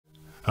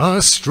I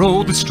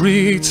strolled the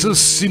streets of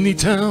Sydney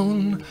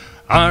town,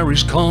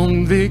 Irish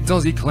convict,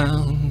 Aussie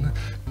clown,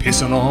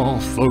 pissing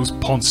off those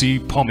Poncy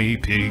pommy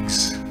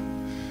pigs.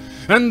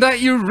 And at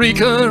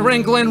Eureka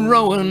and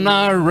Glenrowan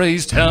I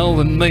raised hell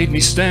and made me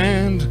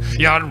stand.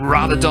 Yeah, I'd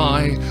rather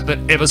die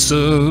than ever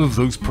serve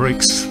those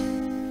pricks.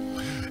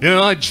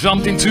 Yeah, I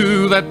jumped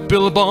into that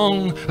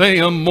billabong, they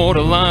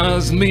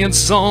immortalised me in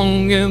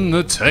song in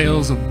the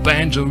tales of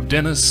Banjo,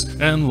 Dennis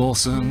and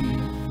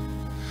Lawson.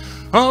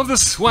 Of the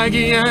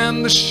swaggy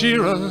and the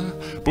shearer,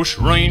 bush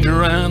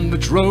ranger and the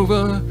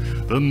drover,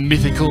 the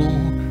mythical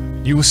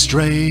New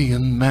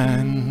Australian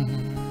man.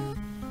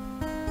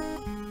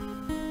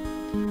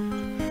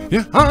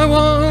 Yeah, I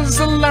was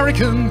a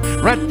larrikin,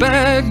 rat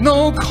bag,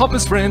 no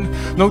copper's friend,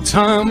 no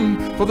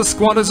time for the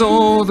squatters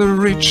or the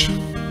rich.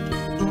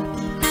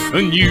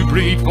 A new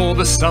breed for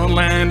the southern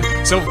land,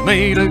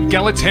 self-made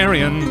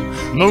egalitarian,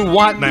 no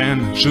white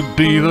man should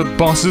be the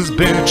boss's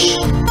bitch.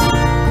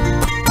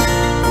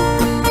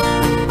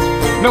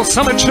 Now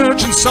some at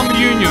church and some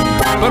union,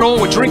 but all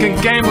were drinking,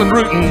 gambling,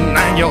 rooting,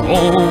 and you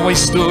always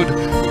stood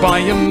by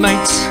your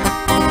mates.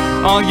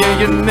 Oh yeah,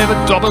 you never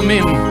dob them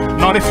in,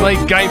 not if they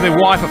gave their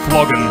wife a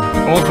flogging,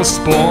 or for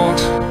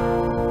sport.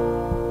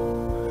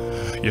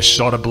 You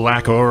shot a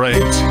black or eight.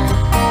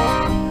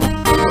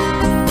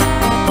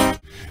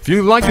 If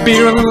you like the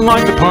beer and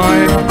like the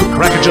pie, could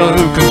crack a joke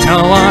and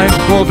tell a lie,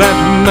 well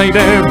that made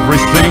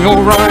everything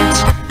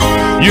alright.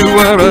 You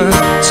were a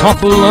top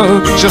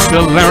bloke, just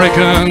a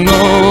larrikin,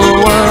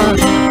 oh,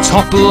 a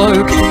top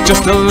bloke,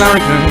 just a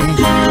larrikin.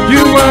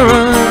 You were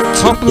a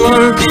top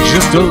bloke,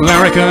 just a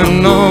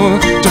larrikin, oh,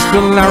 just a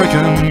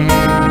larrikin.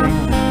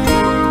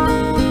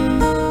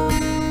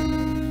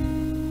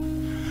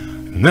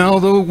 Now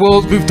the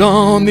world moved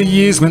on, the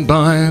years went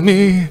by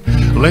me,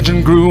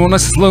 legend grew and I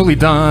slowly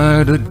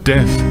died a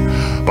death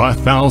by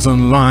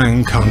 1,000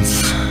 lying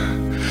cunts.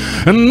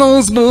 And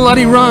those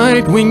bloody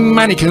right-wing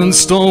mannequins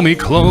stole me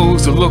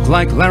clothes to look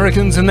like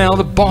larrikins, and now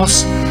the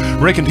boss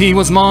reckoned he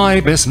was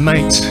my best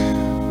mate.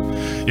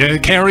 Yeah,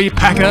 Kerry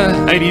Packer,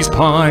 80s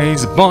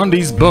pies,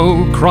 Bondi's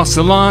bow crossed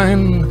the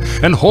line,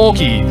 and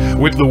Hawkey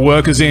whipped the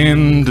workers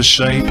into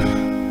shape.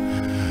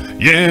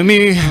 Yeah,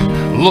 me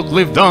look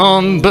lived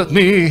on, but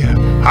me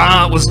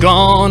heart was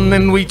gone,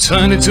 and we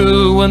turned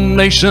into a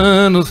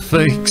nation of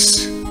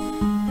fakes.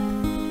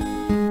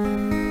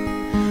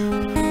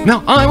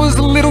 Now I was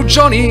little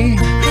Johnny,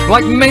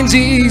 like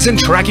Menzies and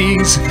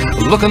Trackies,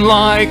 looking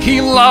like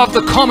he loved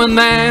the common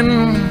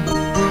man.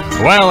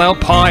 Well, our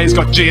pies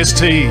got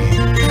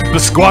GST, the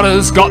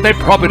squatters got their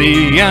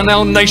property, and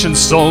our nation's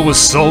soul was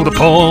sold to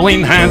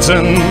Pauline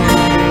Hanson.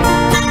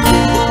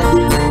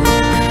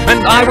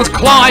 And I was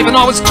Clive and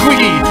I was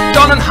Twiggy,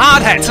 donning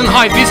hard hats and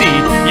high busy,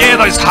 yeah,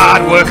 those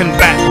hard-working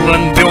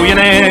battling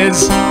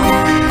billionaires.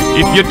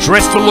 If you're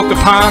dressed to look the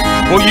part,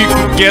 or you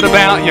forget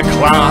about your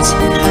class,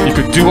 you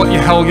could do what the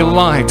hell you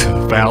liked,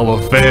 foul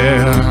or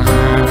fair.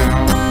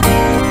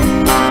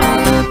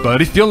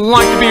 But if you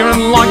like the beer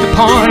and like the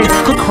pie,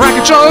 could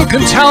crack a joke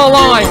and tell a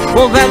lie,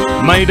 well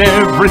that made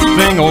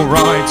everything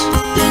alright.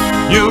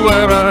 You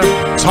were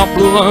a top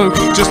bloke,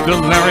 just a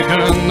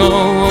larrikin,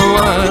 oh,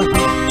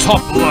 a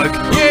top bloke,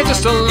 yeah,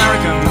 just a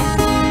larrikin.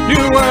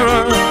 You were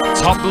a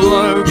top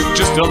bloke,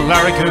 just a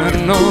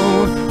larrikin,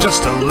 oh,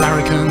 just a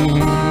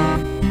larrikin.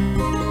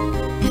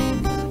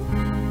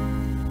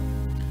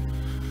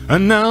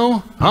 And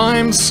now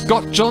I'm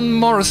Scott John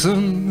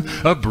Morrison,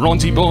 a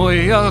Bronte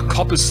boy, a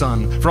copper's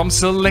son, from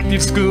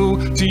selective school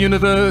to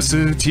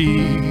university.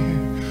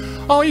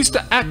 I used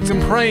to act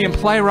and pray and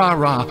play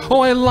rah-rah. Oh,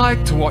 I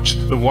like to watch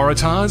the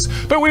Waratahs,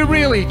 but we're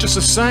really just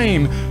the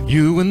same,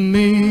 you and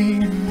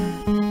me.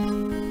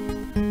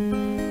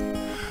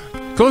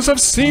 'Cause I've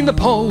seen the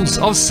poles,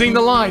 I've seen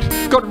the light,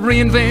 got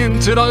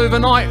reinvented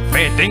overnight.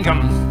 Fair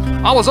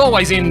dinkum, I was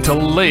always into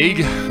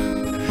league.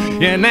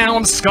 Yeah, now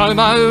I'm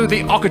ScoMo,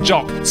 the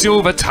Ockerjock,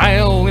 silver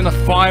tail in a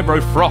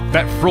fibro frock,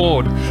 that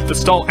fraud that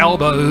stole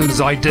Albo's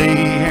ID.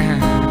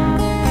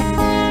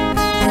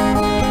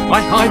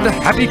 I hide the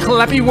happy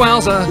clappy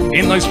wowser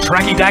in those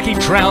tracky-dacky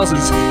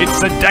trousers.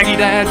 It's a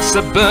daggy-dad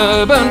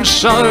suburban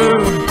show.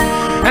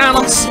 And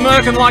I'm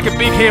smirking like a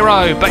big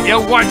hero, but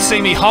you won't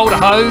see me hold a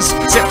hose,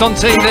 except on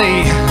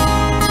TV.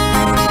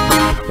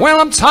 Well,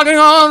 I'm tugging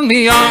on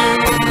me own.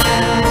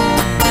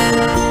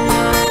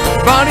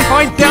 But if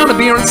I down a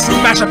beer and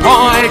smash a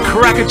pie,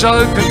 crack a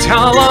joke and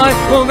tell a lie,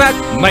 well that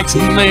makes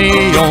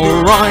me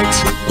alright.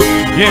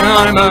 Yeah,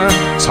 I'm a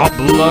top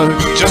bloke,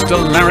 just a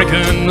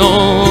larrikin,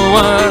 oh,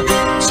 a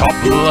top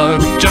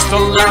bloke, just a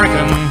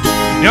larrikin.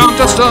 Yeah, I'm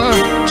just a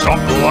top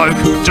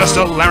bloke, just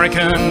a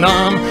larrikin,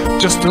 I'm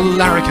just a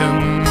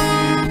larrikin.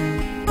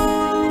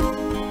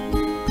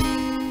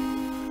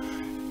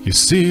 You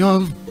see,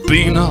 I've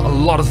been a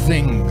lot of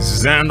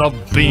things, and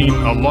I've been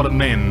a lot of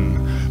men,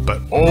 but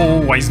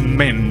always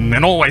men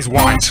and always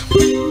white.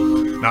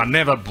 Now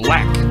never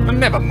black and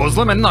never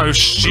Muslim and no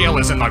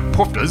Sheilas and no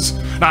Pufters.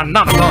 Now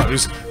none of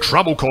those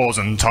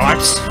trouble-causing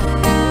types.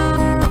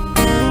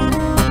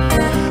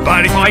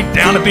 But if I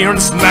down a beer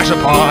and smash a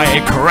pie,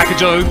 crack a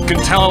joke and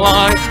tell a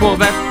lie, well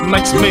that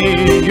makes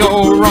me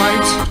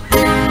alright.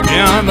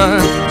 Yeah, I'm a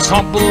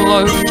top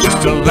bloke,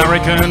 just a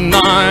larrikin,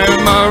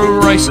 I'm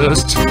a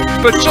racist,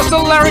 but just a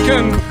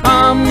larrikin,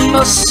 I'm a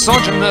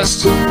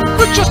misogynist,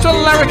 but just a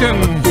larrikin,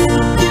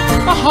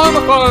 a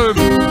homophobe,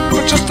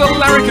 but just a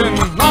larrikin,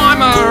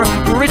 I'm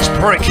a rich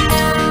prick,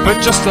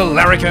 but just a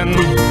larrikin,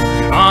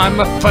 I'm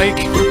a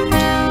fake,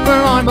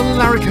 but I'm a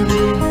larrikin,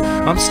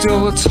 I'm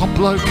still a top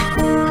bloke,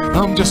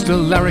 I'm just a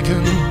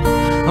larrikin,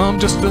 I'm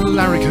just a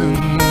larrikin,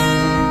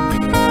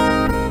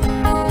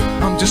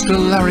 I'm just a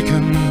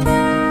larrikin,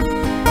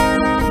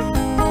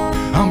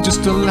 I'm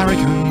just a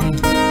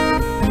larrikin,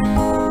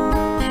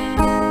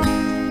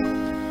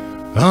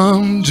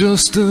 I'm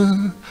just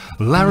a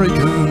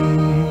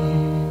larrikin.